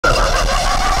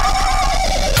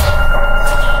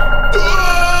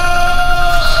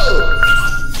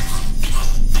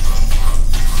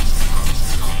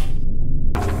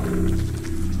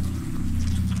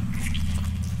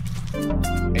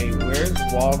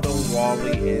Waldo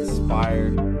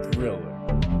Wally-inspired thriller.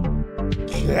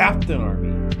 Captain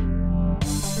Army.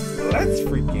 Let's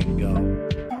freaking go.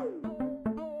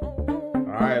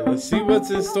 Alright, let's see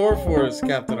what's in store for us,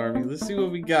 Captain Army. Let's see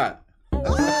what we got.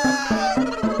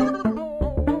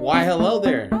 Why, hello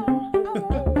there.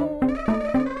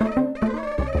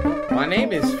 My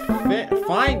name is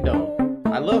Findo.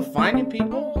 I love finding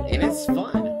people, and it's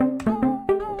fun.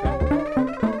 Okay.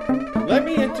 Let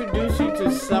me introduce you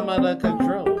to some of the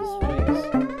controls, please.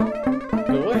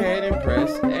 Go ahead and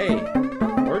press A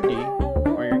or D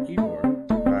on your keyboard.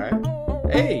 Alright.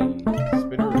 A.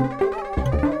 Spinneroo.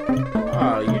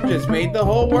 Oh, you just made the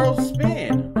whole world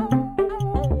spin.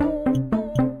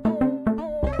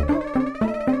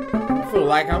 I feel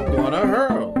like I'm gonna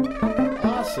hurl.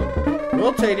 Awesome.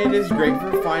 Rotating is great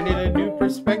for finding a new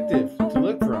perspective to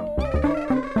look from.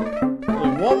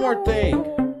 Only one more thing.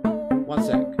 One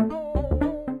sec.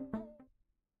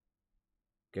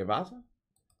 ¿Qué pasa?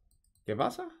 ¿Qué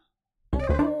pasa?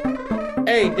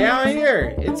 Hey, down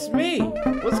here, it's me.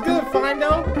 What's good,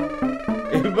 Findo?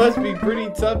 It must be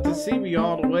pretty tough to see me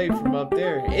all the way from up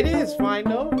there. It is,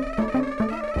 Findo.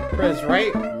 Press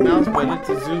right mouse button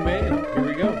to zoom in. Here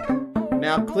we go.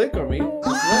 Now click on me.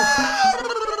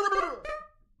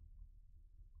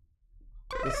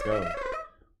 Let's go.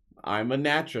 I'm a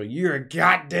natural. You're a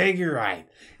goddamn right.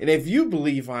 And if you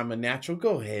believe I'm a natural,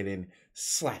 go ahead and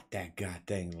slap that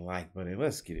goddamn like button.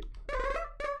 Let's get it.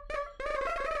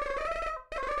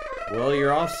 Well,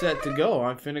 you're all set to go.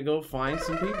 I'm finna go find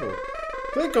some people.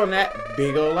 Click on that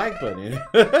big old like button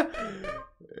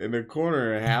in the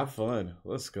corner and have fun.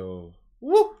 Let's go.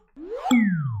 Woo!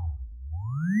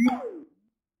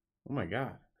 Oh my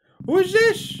god. Who is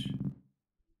this?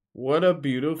 What a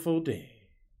beautiful day.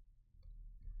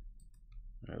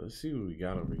 Alright, let's see what we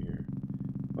got over here.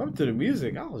 Up to the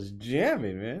music. I was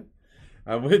jamming, man.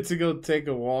 I went to go take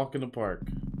a walk in the park.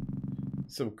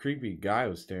 Some creepy guy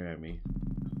was staring at me.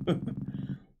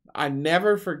 I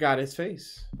never forgot his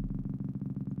face.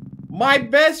 My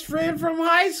best friend from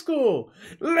high school,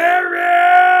 Larry!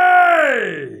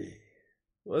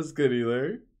 What's goody,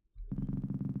 Larry?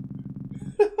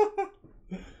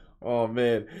 Oh,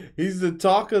 man. He's the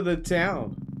talk of the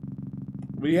town.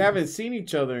 We haven't seen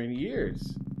each other in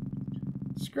years.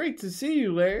 It's great to see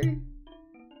you, Larry.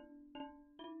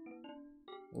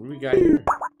 What do we got here?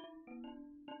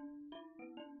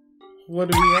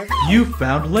 What do we have? You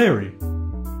found Larry.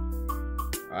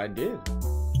 I did.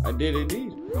 I did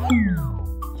indeed.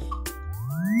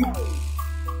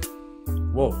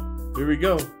 Whoa. Here we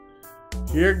go.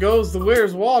 Here goes the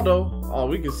Where's Waldo. Oh,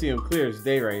 we can see him clear as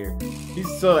day right here.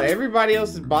 So everybody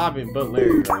else is bobbing but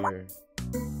Larry right here.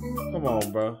 Come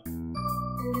on, bro.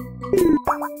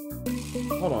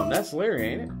 Hold on, that's Larry,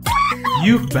 ain't it?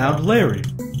 You found Larry.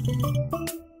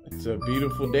 It's a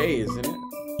beautiful day, isn't it?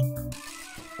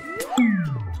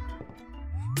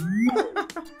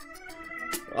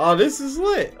 Oh, this is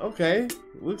lit. Okay.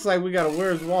 Looks like we got a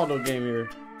Where's Waldo game here.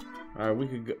 Alright, we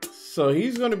could go. So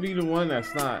he's gonna be the one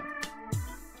that's not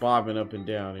bobbing up and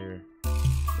down here.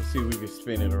 Let's see if we can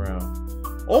spin it around.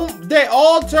 Oh, they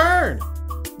all turned.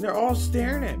 They're all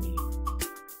staring at me.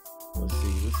 Let's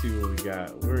see what we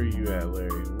got. Where are you at,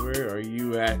 Larry? Where are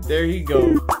you at? There he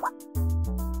go.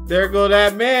 There go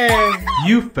that man.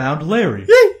 You found Larry.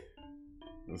 Yay!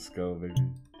 Let's go, baby.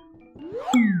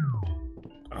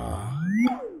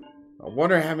 I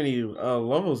wonder how many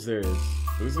levels there is.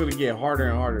 It's gonna get harder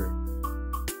and harder.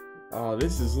 Oh,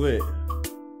 this is lit.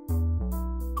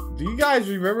 Do you guys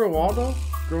remember Waldo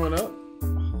growing up?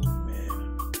 Oh,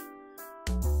 man.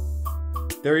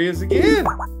 There he is again.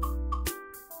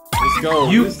 Let's go.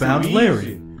 You found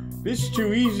Larry. This is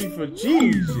too easy for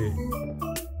cheese.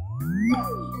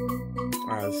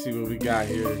 Alright, let's see what we got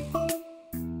here.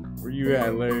 Where you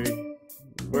at, Larry?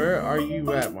 Where are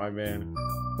you at, my man?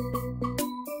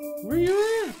 Where you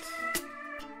at?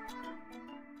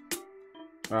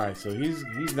 Alright, so he's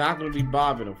not gonna be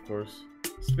bobbing, of course.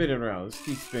 Spinning around. Let's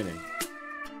keep spinning.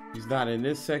 He's not in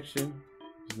this section.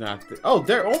 He's not oh,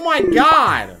 there. Oh my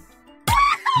god!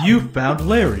 You found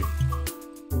Larry.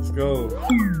 Let's go.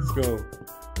 Let's go.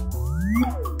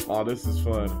 Oh, this is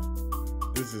fun.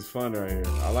 This is fun right here.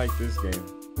 I like this game.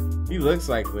 He looks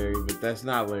like Larry, but that's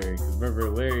not Larry. Because remember,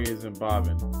 Larry isn't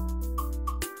bobbing.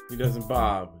 He doesn't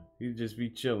bob. He just be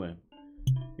chilling.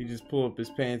 He just pull up his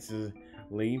pants and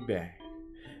lean back.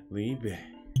 Lean back.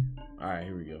 Alright,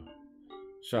 here we go.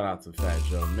 Shout out to Fat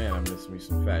Joe. Man, I miss me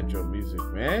some Fat Joe music,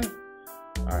 man.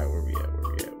 Alright, where we at? Where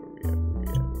we at? Where we at? Where we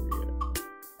at? Where we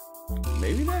at?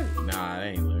 Maybe that? Nah, that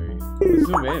ain't Larry. Let's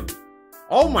zoom in.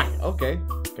 Oh my! Okay.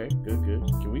 Okay, good, good.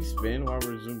 Can we spin while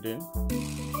we're zoomed in?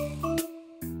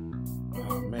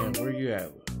 Oh man. man, where you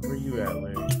at? Where you at,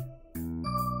 Larry?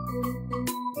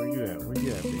 Where you at? Where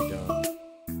you at, big dog?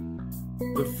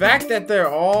 The fact that they're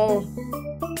all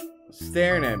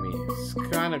staring at me is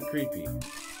kind of creepy.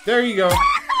 There you go.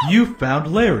 You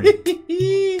found Larry.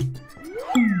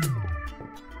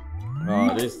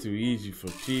 Oh, this is too easy for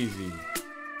Cheesy.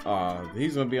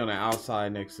 He's gonna be on the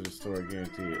outside next to the store,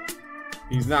 guarantee it.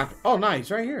 He's not. Oh,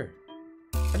 nice, right here.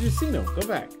 I just seen him. Go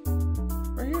back.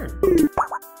 Right here.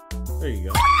 There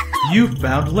you go. You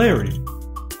found Larry.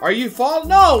 Are you fault?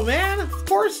 No, man. Of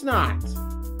course not.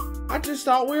 I just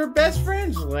thought we were best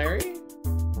friends, Larry.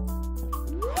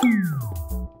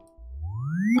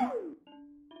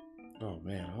 Oh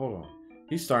man, hold on.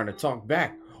 He's starting to talk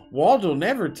back. Waldo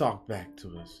never talked back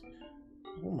to us.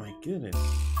 Oh my goodness.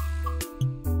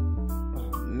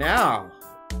 Oh, now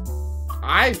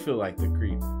I feel like the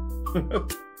creep.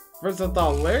 First I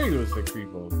thought Larry was the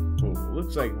creepo. Oh,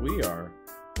 looks like we are.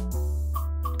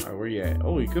 Alright, where you at?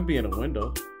 Oh, he could be in a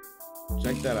window.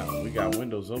 Check that out. We got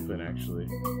windows open actually.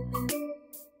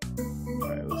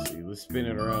 Alright, let's see. Let's spin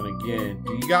it around again.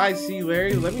 Do you guys see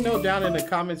Larry? Let me know down in the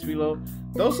comments below.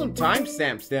 Throw some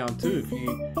timestamps down too.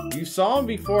 If you saw him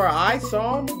before I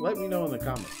saw him, let me know in the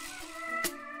comments.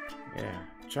 Yeah,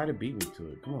 try to beat me to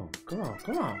it. Come on, come on,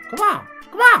 come on, come on,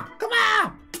 come on, come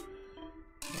on.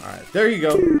 Alright, there you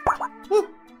go. Woo.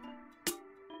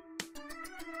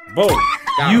 Boom.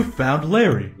 You found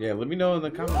Larry. Yeah, let me know in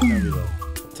the comments down below.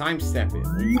 Timestamp it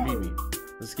when you beat me.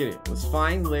 Let's get it. Let's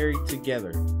find Larry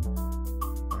together.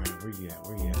 Alright, where you at?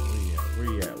 Where you at? Where you at? Where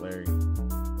you at, Larry?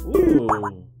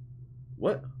 Ooh.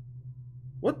 What?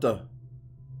 What the?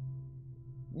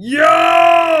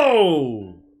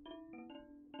 Yo!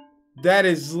 That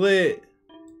is lit.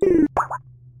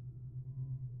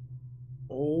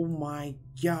 Oh my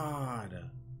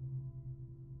god.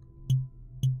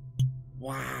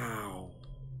 Wow.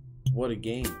 What a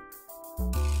game.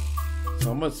 So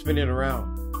I'm gonna spin it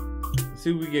around. Let's see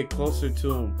if we get closer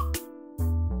to him.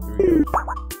 Here we go.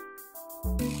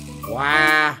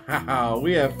 Wow.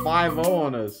 We have 5-0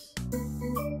 on us.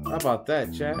 How about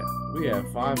that, chat? We have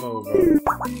 5-0, bro.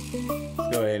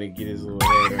 Let's go ahead and get his little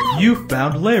head. You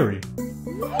found Larry.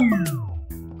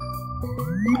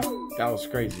 That was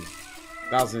crazy.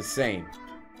 That was insane.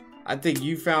 I think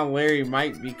You Found Larry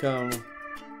might become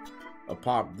a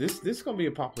pop. This is gonna be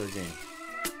a popular game.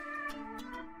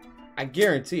 I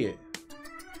guarantee it.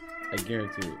 I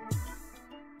guarantee it.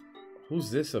 Who's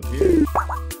this up here?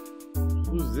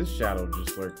 Who's this shadow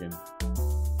just lurking?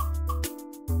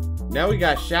 Now we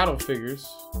got shadow figures.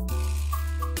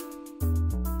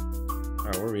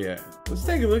 Alright, where we at? Let's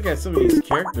take a look at some of these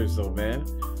characters though, man.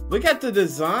 Look at the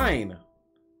design.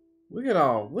 Look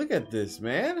at this,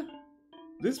 man.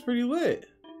 This is pretty lit.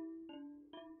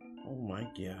 Oh my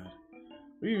god.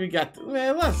 We even got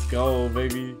man, let's go,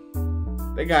 baby.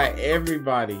 They got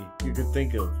everybody you could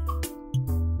think of.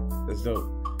 That's dope.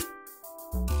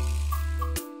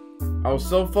 I was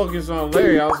so focused on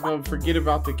Larry, I was gonna forget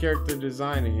about the character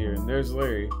design in here. And there's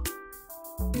Larry.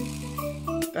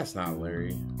 That's not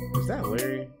Larry. Is that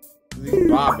Larry? He's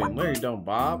bobbing. Larry don't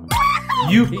bob.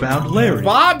 You found Larry.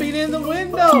 Bobbing in the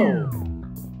window.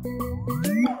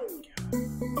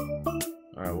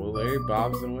 Alright, well Larry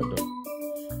bobs in the window.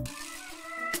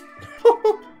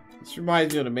 This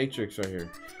reminds me of the Matrix right here.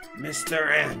 Mr.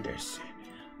 Anderson.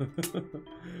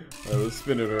 Alright, let's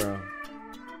spin it around.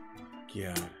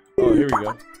 God. Oh, here we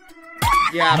go.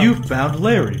 Yeah. You found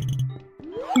Larry.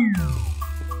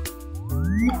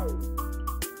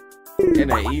 And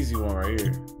that easy one right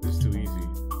here. This is too easy.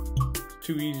 It's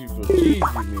too easy for cheesy,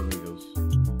 mi amigos.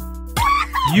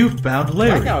 You found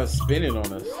Larry. I like how it's spinning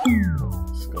on us.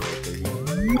 Let's go with it.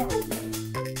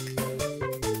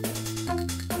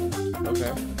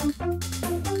 Okay.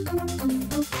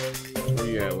 Where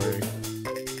you at, Larry?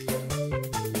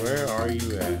 Where are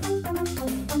you at?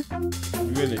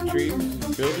 You in the trees?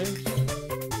 Buildings?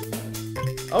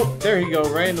 Oh, there you go,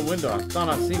 right in the window. I thought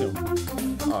I seen him.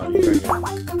 Oh, he's right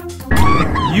here.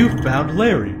 You found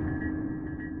Larry.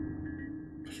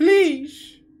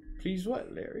 Please. Please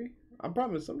what, Larry? I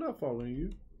promise I'm not following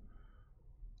you.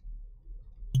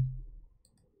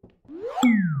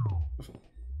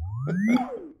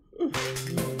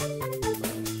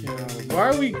 God, why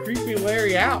are we creeping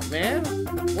Larry out, man?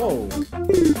 Whoa.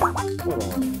 Hold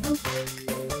on.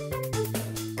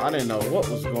 I didn't know what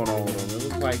was going on with him. It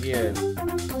looked like he had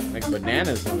like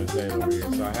bananas on his head over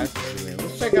here, so I had to zoom in.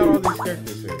 Let's check out all these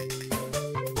characters here.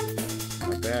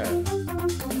 Not bad.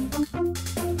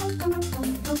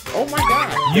 Oh my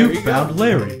god! You found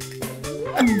Larry.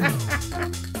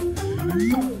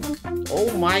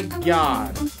 Oh my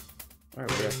god!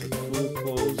 Alright, we got the cool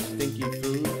clothes, stinky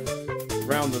food.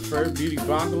 around the fur, beauty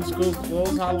bongos, school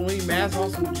clothes, Halloween mask,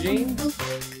 awesome jeans.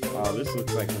 Oh, this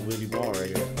looks like a litty ball right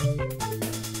here.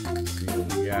 Let's see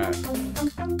what we got.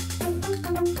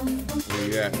 Where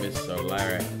you at, Mr.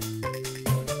 Larry?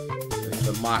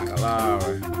 Mr. Mark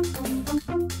Larry.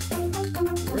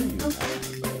 Where you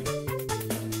at, buddy?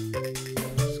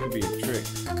 This could be a trick.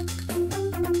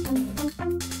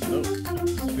 Nope.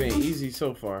 It's been easy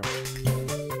so far.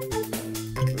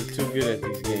 We're too good at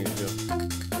these games, yo.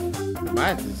 I might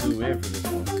have to zoom in for this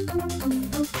one.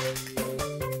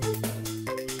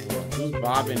 Who's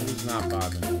bobbing? Who's not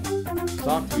bobbing?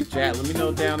 Talk to me, chat. Let me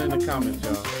know down in the comments,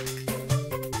 y'all.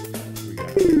 We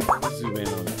got it. Let's zoom in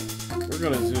on it. We're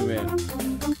gonna zoom in.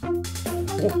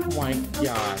 Oh my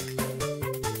god.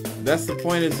 That's the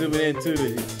point of zooming in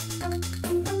too.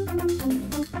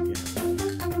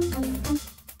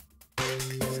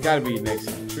 It's gotta be next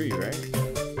to the tree, right?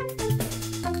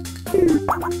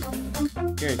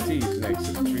 Guarantee he's next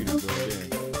to the tree to go in.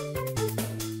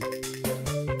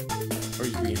 Or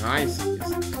he's behind some.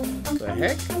 The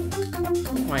heck?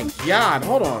 Oh my god,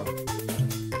 hold on.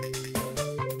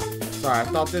 Sorry, I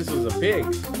thought this was a pig.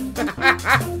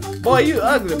 Boy, you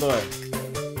ugly boy.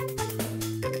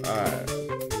 Alright.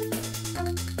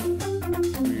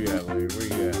 Where you at, Larry? Where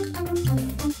you at?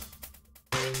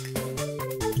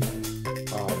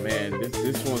 Oh man,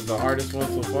 this one's the hardest one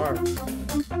so far.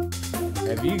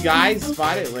 Have you guys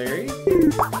spotted Larry? I'm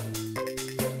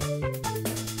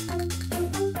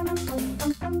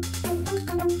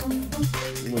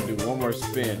gonna do one more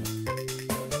spin.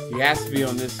 He has to be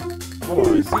on this. Hold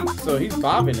on, see? So he's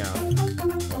bobbing now.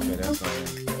 Okay, that's not him.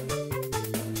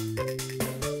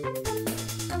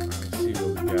 Alright, let's see what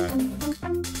we got.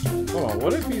 Hold on,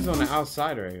 what if he's on the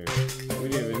outside right here? We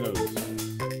didn't even notice.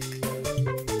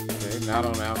 Okay, not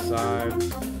on the outside.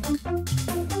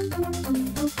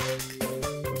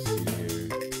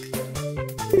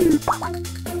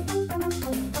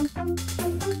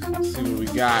 Let's see what we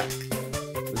got.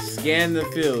 Let's scan the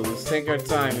field. Let's take our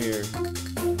time here.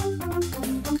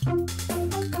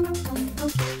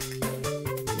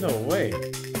 No way.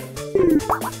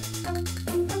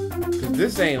 Cause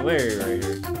this ain't Larry right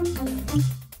here.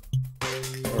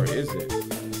 Or is it?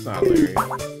 It's not Larry.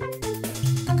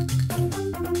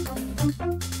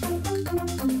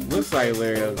 Looks like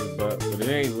Larry has his butt, but it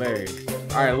ain't Larry.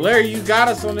 Alright, Larry, you got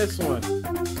us on this one.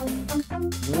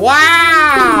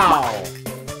 Wow!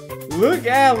 Look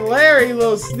at Larry,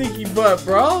 little sneaky butt,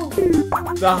 bro.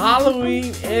 The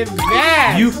Halloween and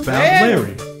mask. You found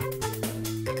Larry.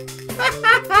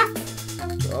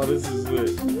 Oh, this is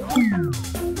lit.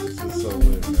 This is so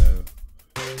lit, man.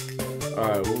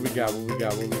 Alright, what we got? What we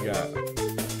got? What we got?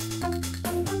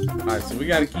 Alright, so we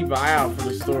gotta keep an eye out for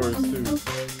the stores, too.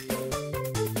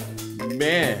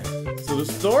 Man. So the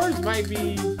stores might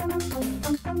be...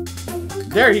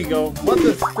 There you go.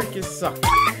 Mother freaking suck.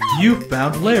 You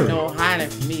found Larry. No hiding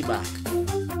from me, by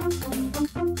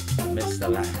Mr.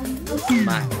 Life. Mr.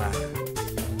 My life.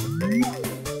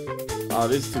 Oh,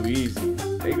 this is too easy.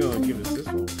 They gonna give us this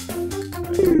one.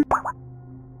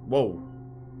 Whoa.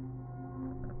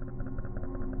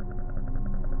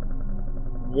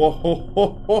 Whoa, ho, ho,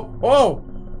 ho, ho.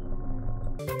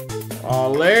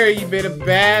 Oh, Larry, you been a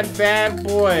bad, bad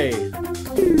boy.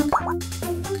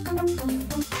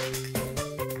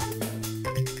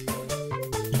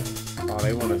 Oh,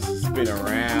 they want us to spin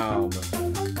around.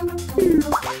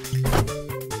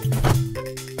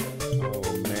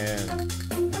 Oh, man.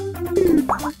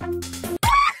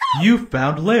 You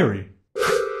found Larry.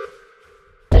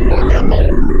 Are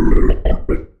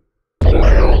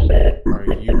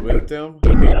you with them?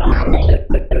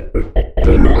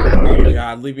 Oh,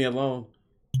 God, leave me alone.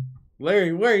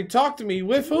 Larry, talk to me.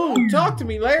 With who? Talk to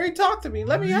me, Larry, talk to me.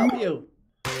 Let me help you.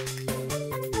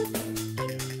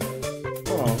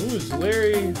 Oh, who is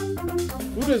Larry?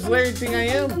 Who does Larry think I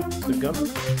am? The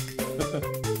government?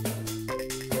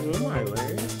 Who am I,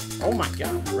 Larry? Oh my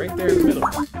God, right there in the middle.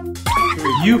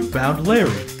 You found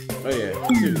Larry. Oh yeah,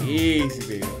 too easy,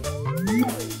 baby.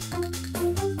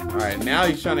 Alright, now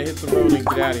he's trying to hit the road and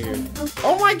get out of here.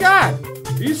 Oh my God!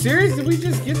 Are you serious? Did we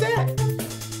just get that?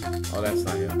 Oh, that's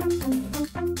not him.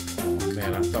 Oh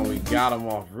man, I thought we got him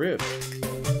off rip.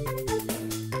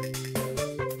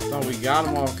 Thought we got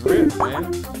him off rip,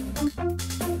 man.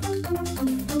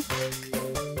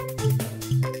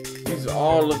 These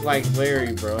all look like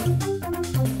Larry, bro.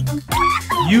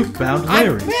 You found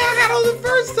Larry. I got on the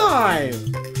first time!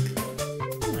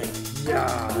 Oh my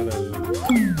God.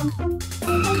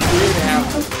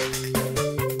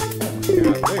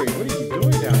 Larry, what are you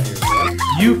doing down here, bro?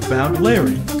 You found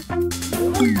Larry.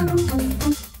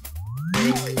 He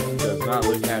does not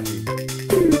look happy.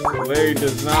 Larry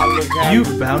does not look happy. You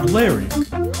found Larry. Oh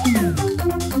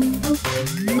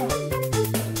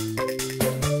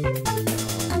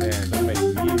man, don't make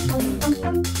me easy for your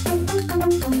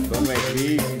boy. Don't make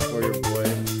me easy for your boy.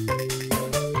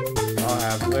 I'll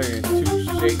have Larry in 2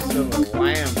 shakes of a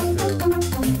lamb still.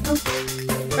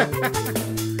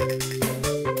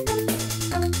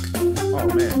 Oh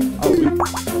man. Oh, okay.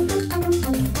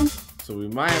 So we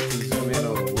might have to zoom in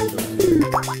on the windows here.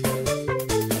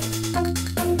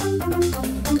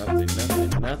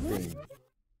 Nothing.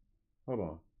 Hold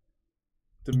on.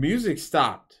 The music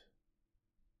stopped.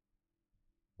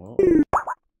 Well.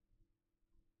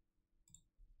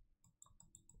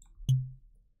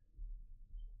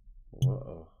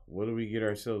 Uh-oh. What do we get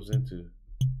ourselves into?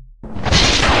 Oh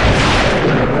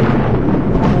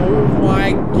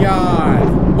my god.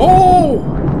 Oh!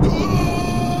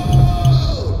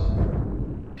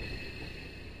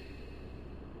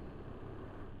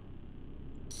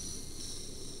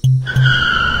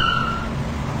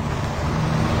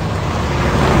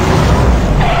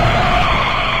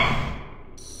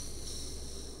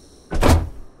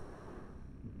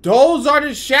 Those are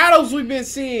the shadows we've been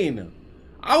seeing.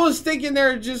 I was thinking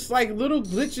they're just like little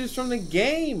glitches from the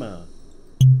game.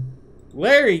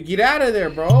 Larry, get out of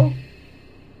there, bro.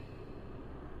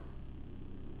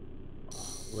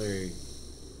 Larry,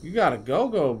 you gotta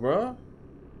go, bro.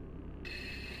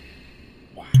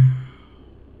 Wow.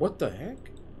 What the heck?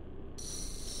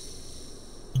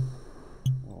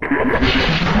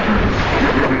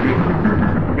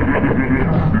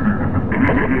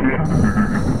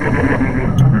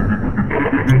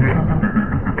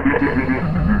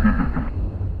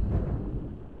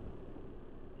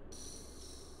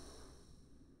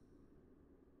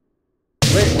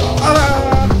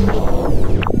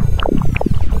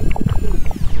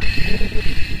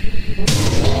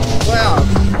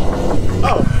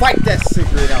 Fight that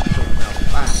cigarette out your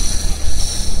mouth.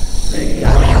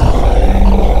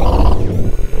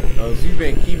 Those you've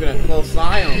been keeping a close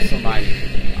eye on somebody.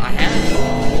 I have.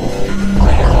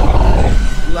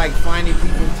 You like finding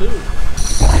people too.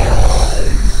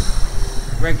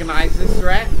 Recognize this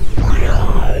rat?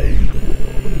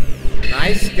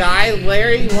 Nice guy,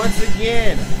 Larry, once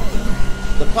again.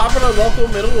 The popular local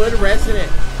Middlewood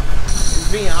resident is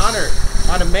being honored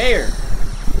by the mayor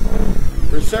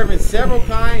for serving several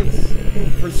acts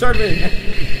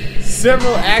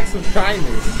of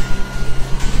kindness.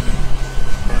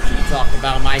 Don't you talk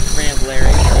about my friend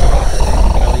Larry.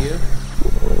 Know you?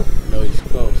 No, he's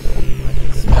close. I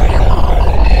can smell him. A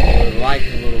little light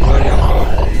and a little worried.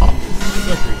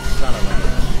 Slippery son of a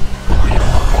bitch.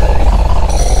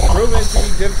 Proven to be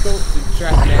difficult to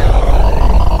track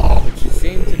down, but you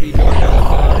seem to be doing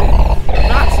it. I'm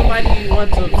not somebody you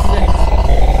want to upset.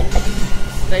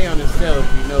 Stay on his tail if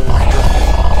you know what's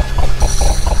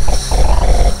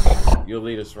good. You'll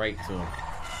lead us right to him.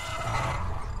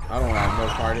 I don't have no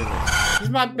part in this. He's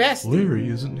my bestie. Larry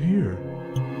isn't here.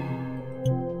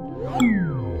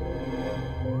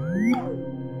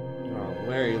 Oh,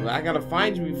 Larry, I gotta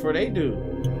find you before they do.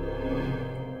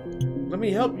 Let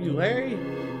me help you, Larry.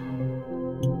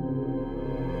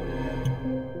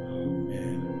 Oh,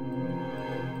 man.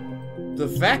 The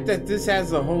fact that this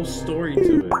has a whole story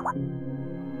to it.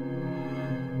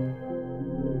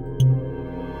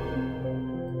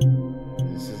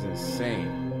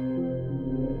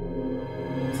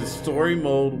 Story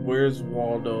mode, where's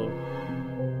Waldo?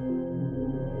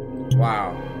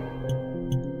 Wow.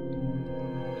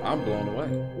 I'm blown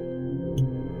away.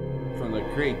 From the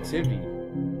creativity.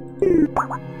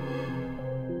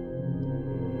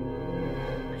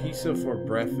 Pizza for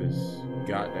breakfast.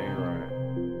 God dang right.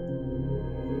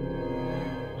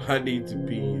 I need to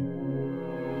pee.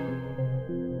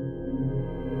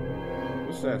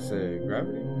 What's that say?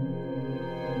 Gravity?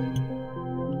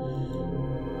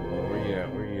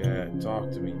 Where you at?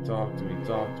 Talk to me,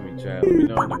 Chad. Let me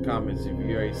know in the comments if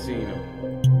you already seen him.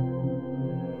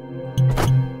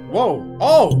 Whoa!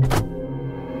 Oh!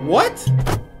 What?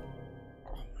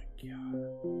 Oh my god.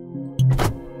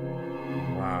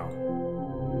 Wow.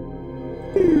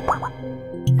 I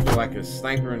feel like a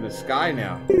sniper in the sky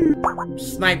now. I'm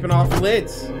sniping off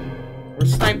lids. We're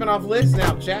sniping off lids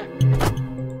now, chat.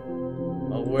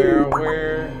 Oh, where?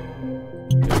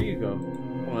 There you go.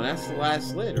 Well, that's the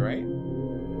last lid, right?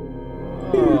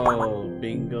 Oh,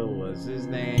 Bingo was his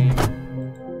name.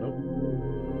 Nope.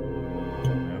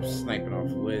 I'm sniping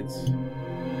off lids.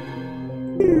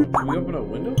 Can we open up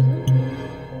windows?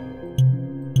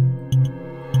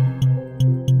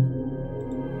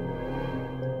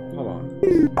 Hold on.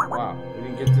 Wow, we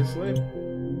didn't get this lid.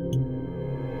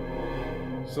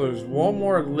 So there's one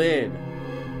more lid.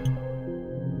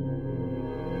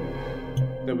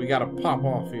 that we gotta pop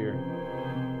off here?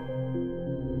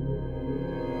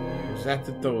 Or is that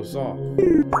to throw us off?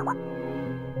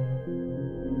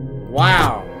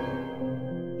 Wow.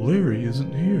 Larry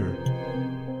isn't here.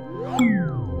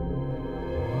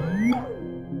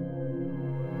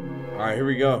 Alright, here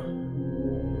we go.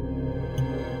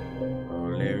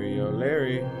 Oh, Larry, oh,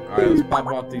 Larry. Alright, let's pop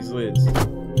off these lids.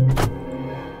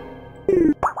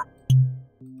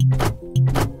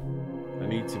 I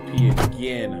need to pee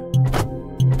again.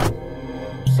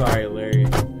 Sorry, Larry.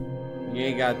 You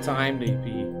ain't got time to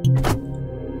pee.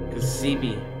 Because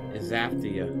CB is after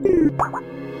you.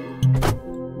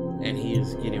 And he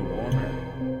is getting warmer.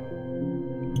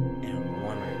 And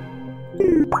warmer.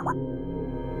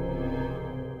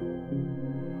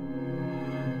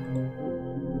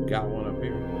 Got one up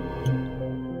here.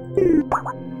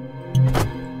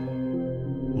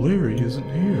 Larry isn't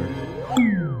here.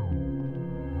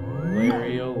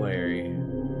 Larry, oh Larry.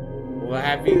 What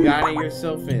have you gotten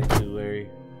yourself into, Larry?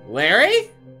 Larry?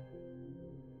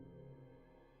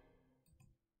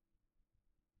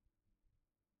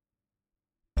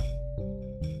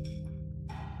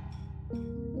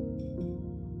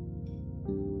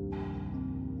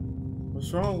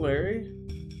 What's wrong, Larry?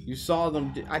 You saw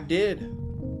them. I did.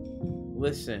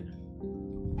 Listen.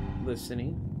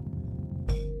 Listening.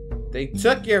 They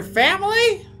took your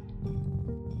family?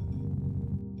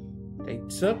 They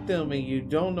took them and you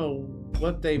don't know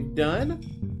what they've done?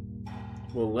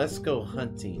 Well, let's go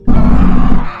hunting.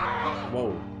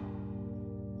 Whoa.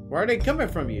 Where are they coming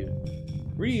from you?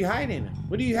 Where are you hiding?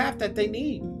 What do you have that they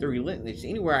need? They're relentless.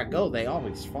 Anywhere I go, they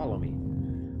always follow me.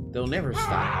 They'll never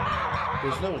stop.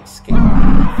 There's no escape.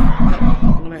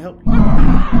 I'm gonna help you. You're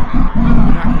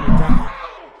not gonna die.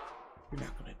 You're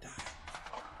not gonna die.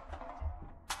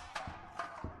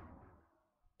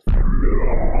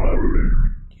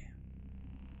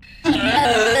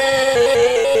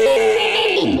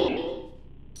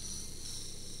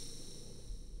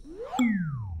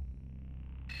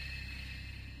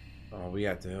 Oh, we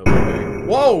have to help you.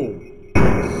 Whoa!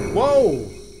 Whoa!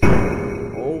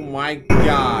 Oh my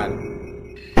God!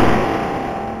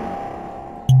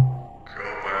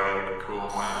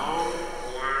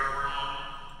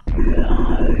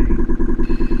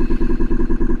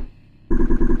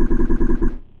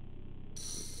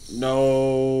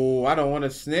 No, I don't want to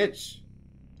snitch.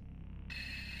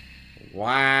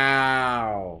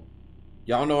 Wow.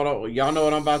 Y'all know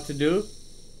what I'm about to do?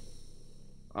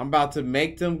 I'm about to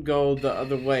make them go the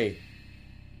other way.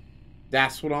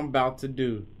 That's what I'm about to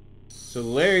do. So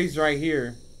Larry's right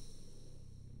here.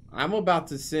 I'm about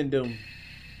to send him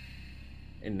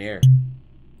in there.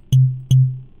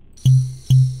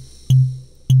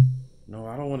 No,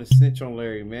 I don't want to snitch on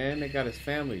Larry, man. They got his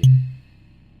family.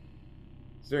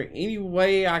 Is there any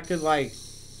way I could, like...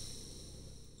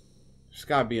 There's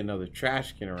gotta be another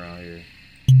trash can around here.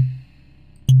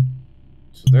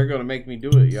 So they're gonna make me do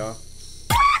it, y'all.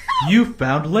 You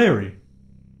found Larry.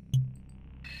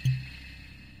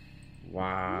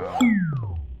 Wow.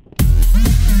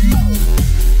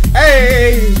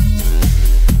 Hey!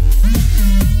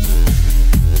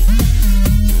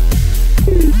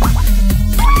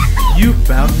 You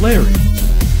found Larry.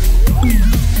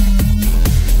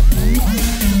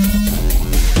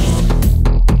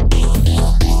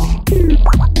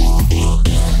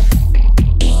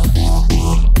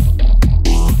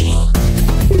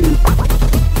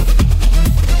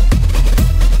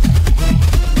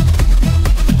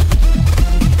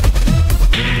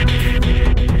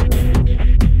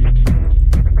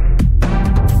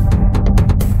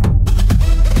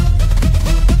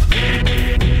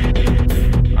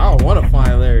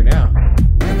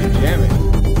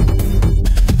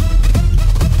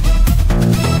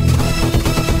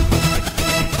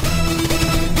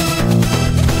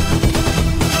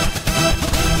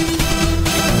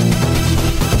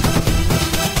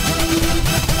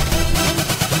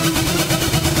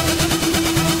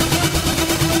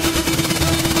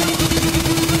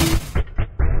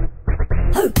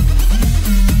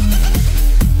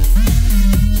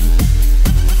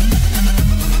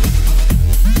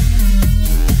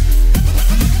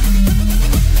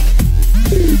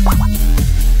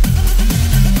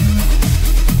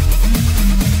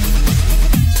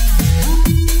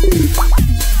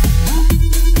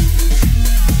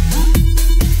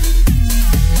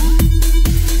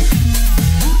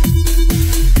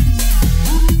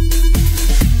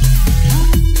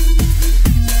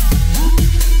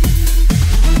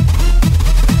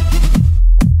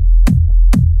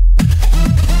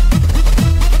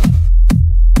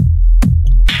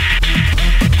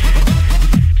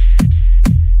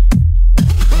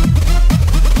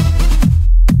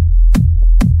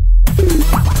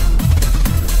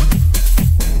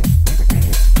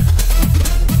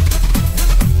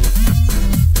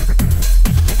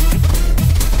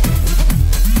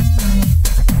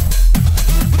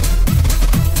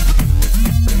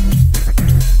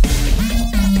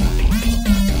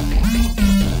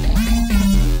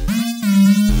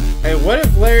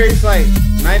 Larry's like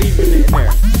not even in there?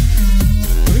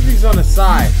 What if he's on the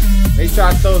side? They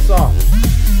try to throw us off.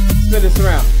 Spin us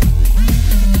around.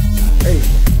 Hey,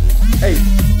 hey,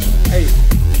 hey,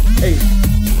 hey,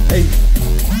 hey,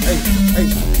 hey, hey,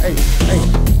 hey, hey.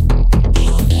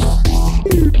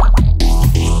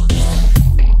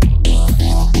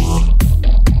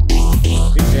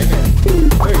 He's in there.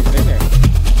 Larry's in there.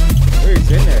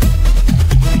 Larry's in there.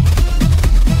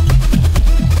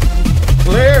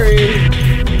 Larry!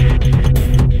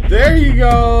 There you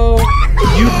go!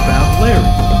 You found Larry.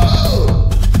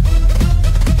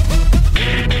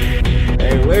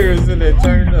 Hey, Larry's in there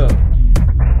turning up.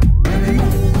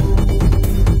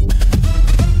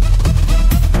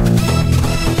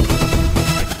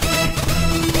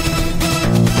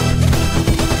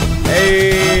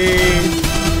 Hey!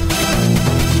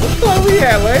 What the fuck we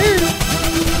at, Larry?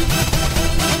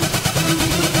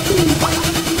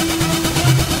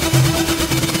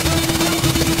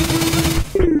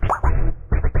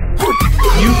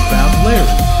 You found Larry.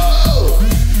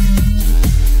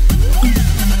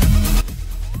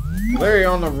 Larry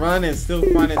on the run and still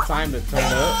finding time to turn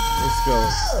up. Let's go.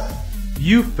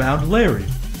 You found Larry.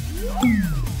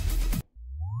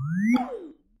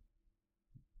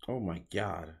 Oh my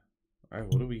god. Alright,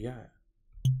 what do we got?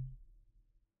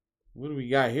 What do we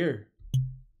got here?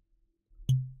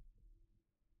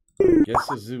 Guess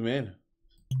let's zoom in.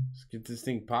 Let's get this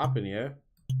thing popping, yeah?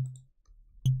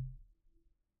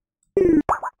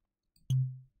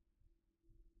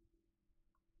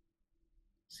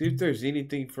 See if there's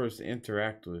anything for us to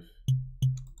interact with.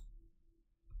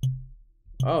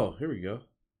 Oh, here we go.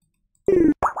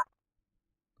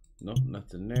 Nope,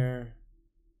 nothing there.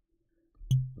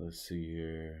 Let's see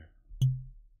here.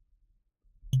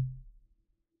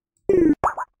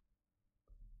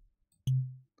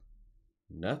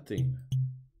 Nothing.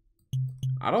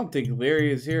 I don't think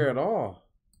Larry is here at all.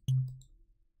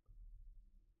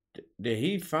 Did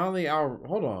he finally out?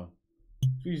 Hold on.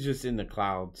 He's just in the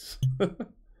clouds.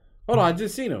 Hold on, I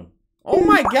just seen him. Oh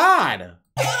my god!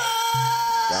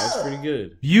 That was pretty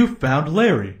good. You found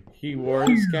Larry. He wore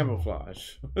his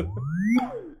camouflage.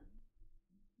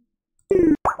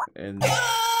 And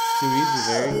too easy,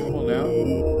 Larry. Come on now.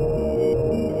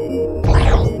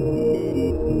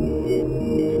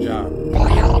 Good job.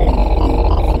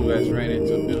 Fool has ran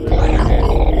into a building right ahead.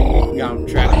 Got him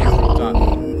trapped on the rooftop.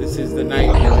 This is the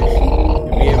night, boys.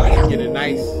 You'll be able to get a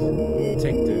nice.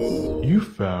 Take this. You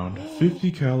found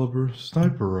 50 caliber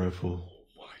sniper rifle.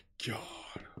 Oh my god.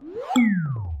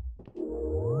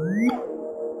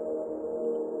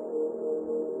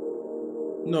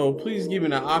 No, please give me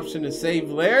an option to save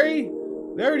Larry.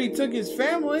 They already took his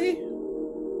family.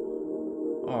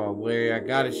 Oh, Larry, I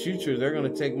gotta shoot you. They're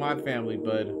gonna take my family,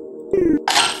 bud.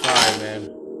 Sorry, man.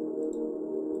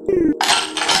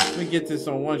 Let me get this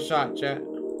on one shot, chat.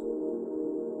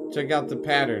 Check out the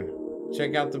pattern.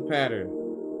 Check out the pattern.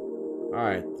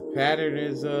 Alright, the pattern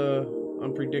is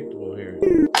unpredictable here.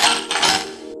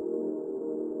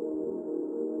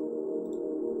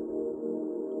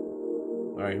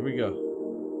 Alright, here we go.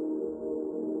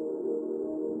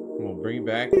 Come on, bring it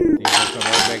back. Then you're gonna come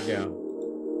right back down.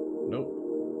 Nope.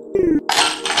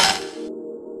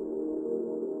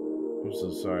 I'm so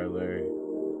sorry, Larry.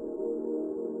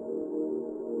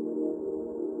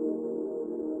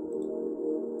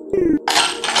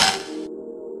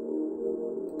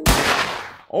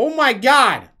 Oh my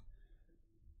god!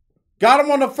 Got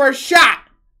him on the first shot!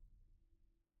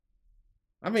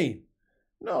 I mean,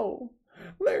 no.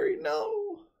 Larry,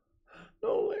 no.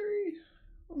 No, Larry.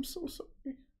 I'm so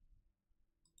sorry.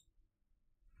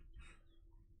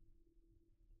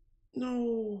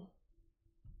 No.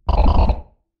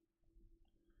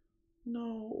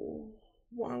 No.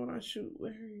 Why would I shoot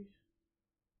Larry?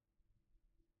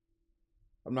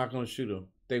 I'm not going to shoot him.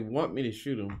 They want me to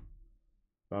shoot him,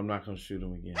 but I'm not going to shoot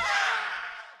him again.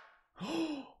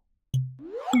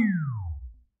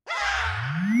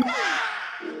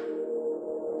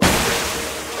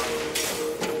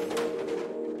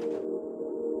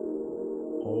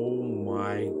 Oh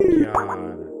my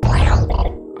god.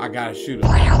 I gotta shoot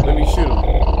him. Let me shoot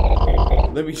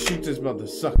him. Let me shoot this mother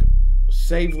sucker.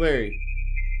 Save Larry.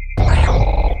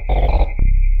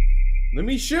 Let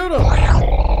me shoot him.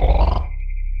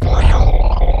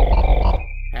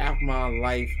 Half my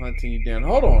life hunting you down.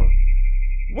 Hold on.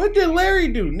 What did Larry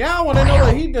do? Now I want to know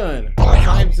what he done.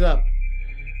 Time's up.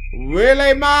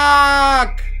 Really,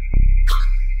 Mark?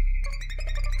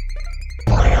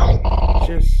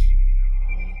 Just.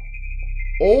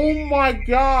 Oh my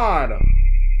god.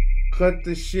 Cut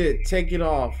the shit. Take it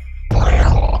off.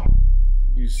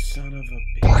 You son of a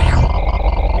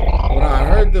bitch. When I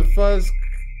heard the fuzz.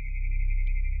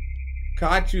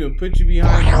 caught you and put you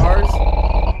behind bars,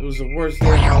 it was the worst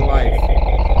day of my life.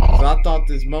 Because I thought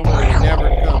this moment would never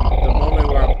come. The moment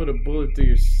where I put a bullet through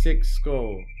your sick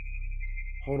skull.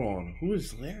 Hold on. Who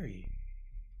is Larry?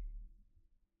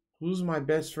 Who's my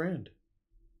best friend?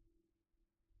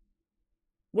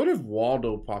 What if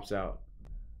Waldo pops out?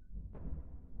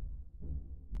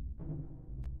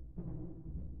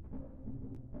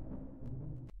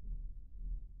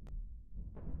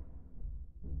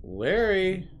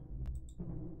 Larry,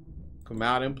 come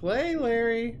out and play,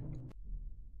 Larry.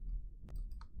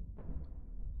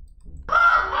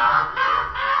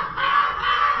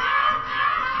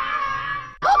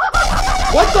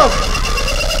 What the?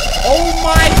 Oh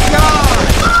my God!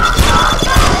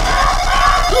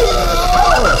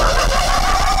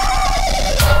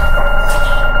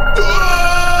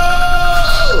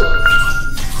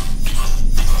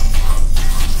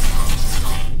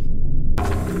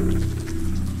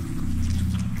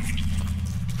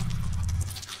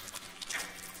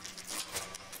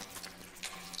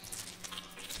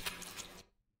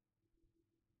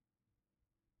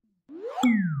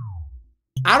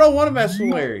 I don't want to mess with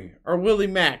Larry or Willie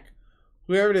Mack.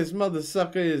 Whoever this mother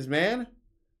sucker is, man. You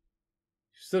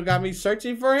still got me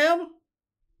searching for him?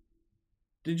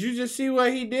 Did you just see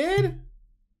what he did?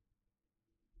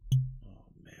 Oh,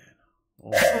 man. Oh,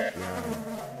 my God.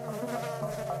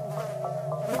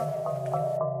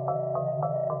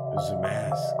 There's a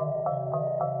mask.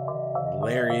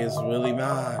 Larry is Willie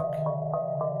Mack.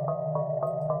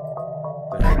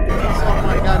 Oh,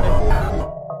 my God.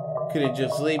 Could've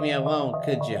just leave me alone,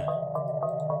 could you?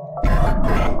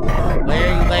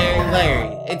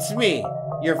 Larry, it's me,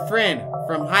 your friend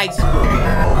from high school.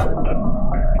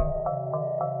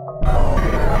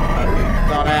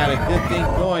 Thought I had a good thing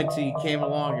going till you came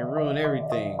along and ruined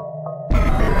everything.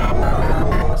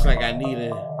 Looks like I need a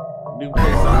new place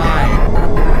to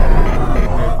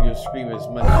hide. If you'll scream as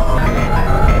much as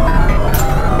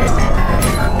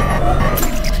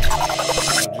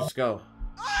you can. Just go.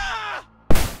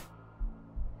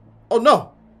 Oh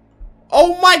no!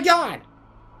 Oh my God!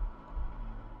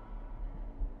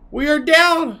 We are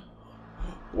down!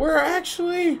 We're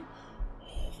actually...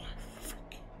 Oh my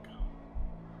freaking God.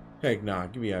 Heck nah,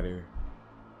 get me out of here.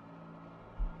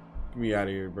 Get me out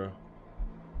of here, bro.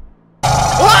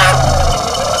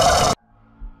 Ah!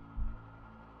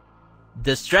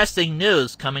 Distressing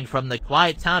news coming from the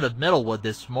quiet town of Middlewood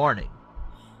this morning,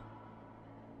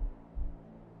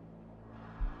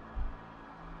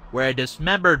 where a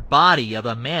dismembered body of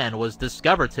a man was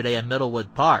discovered today in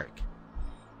Middlewood Park.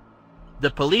 The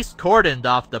police cordoned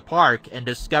off the park and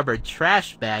discovered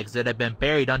trash bags that had been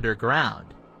buried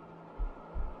underground.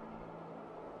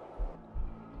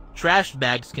 Trash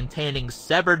bags containing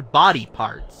severed body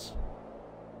parts.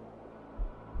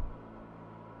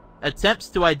 Attempts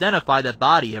to identify the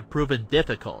body have proven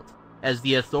difficult, as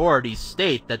the authorities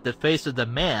state that the face of the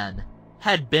man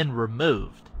had been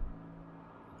removed.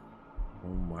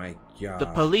 Oh my God. The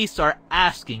police are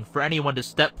asking for anyone to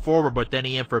step forward with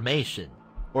any information,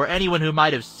 or anyone who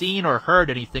might have seen or heard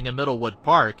anything in Middlewood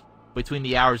Park between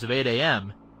the hours of 8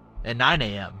 a.m. and 9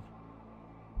 a.m.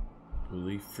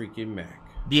 Holy freaking Mac.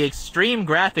 The extreme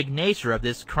graphic nature of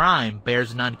this crime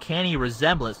bears an uncanny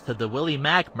resemblance to the Willie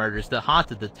Mack murders that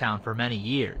haunted the town for many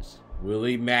years.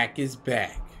 Willie Mack is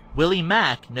back. Willie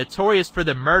Mack, notorious for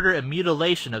the murder and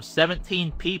mutilation of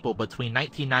 17 people between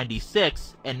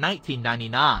 1996 and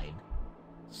 1999.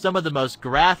 Some of the most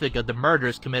graphic of the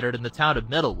murders committed in the town of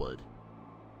Middlewood.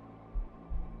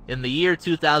 In the year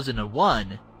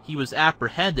 2001, he was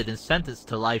apprehended and sentenced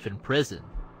to life in prison.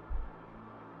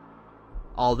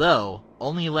 Although,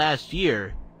 only last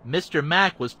year, Mr.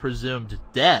 Mack was presumed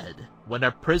dead when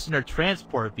a prisoner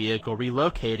transport vehicle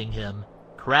relocating him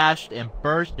crashed and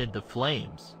burst into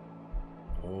flames.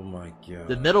 Oh my God.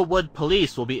 The Middlewood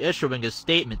police will be issuing a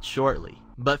statement shortly.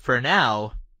 But for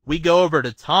now, we go over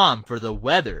to Tom for the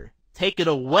weather. Take it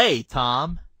away,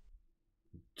 Tom.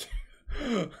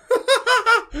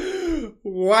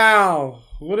 Wow.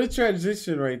 What a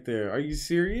transition right there. Are you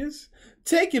serious?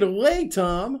 Take it away,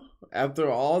 Tom. After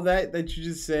all that you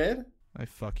just said. I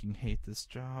fucking hate this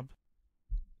job.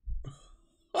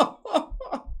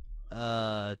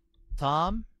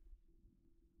 Tom?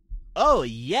 Oh,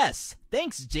 yes.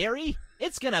 Thanks, Jerry.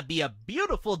 It's gonna be a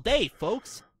beautiful day,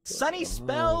 folks. Sunny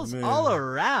spells all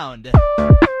around.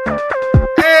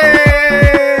 Hey!